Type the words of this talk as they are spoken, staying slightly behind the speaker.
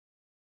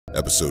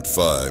Episode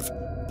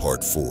 5,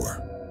 Part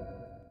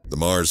 4. The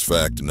Mars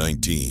Fact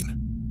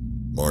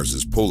 19.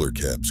 Mars's polar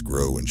caps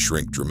grow and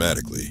shrink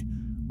dramatically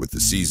with the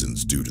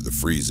seasons due to the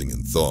freezing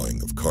and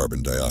thawing of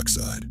carbon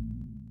dioxide.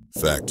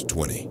 Fact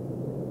 20.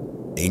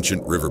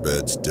 Ancient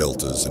riverbeds,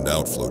 deltas, and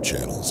outflow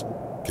channels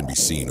can be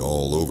seen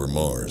all over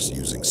Mars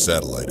using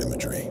satellite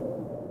imagery.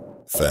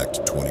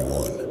 Fact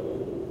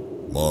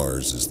 21.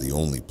 Mars is the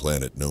only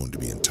planet known to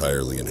be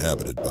entirely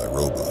inhabited by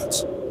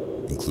robots,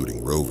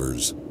 including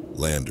rovers,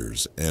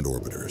 landers, and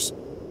orbiters.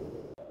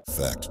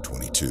 Fact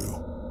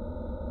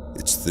 22.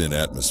 Its thin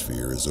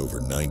atmosphere is over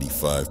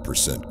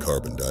 95%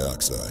 carbon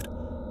dioxide,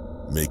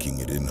 making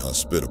it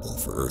inhospitable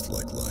for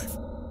Earth-like life.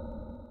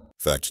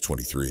 Fact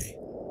 23.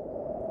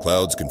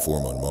 Clouds can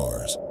form on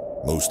Mars,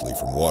 mostly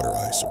from water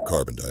ice or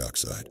carbon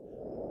dioxide,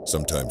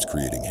 sometimes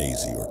creating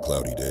hazy or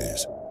cloudy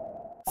days.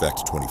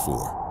 Fact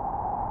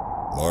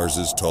 24.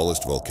 Mars's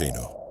tallest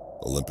volcano,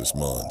 Olympus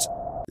Mons,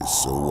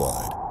 is so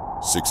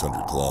wide,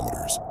 600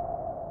 kilometers.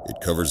 It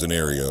covers an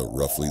area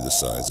roughly the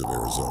size of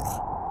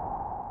Arizona.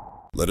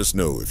 Let us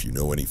know if you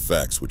know any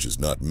facts which is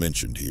not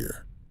mentioned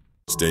here.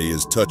 Stay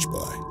as touched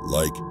by,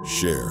 like,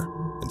 share,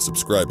 and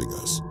subscribing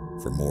us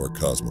for more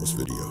Cosmos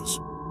videos.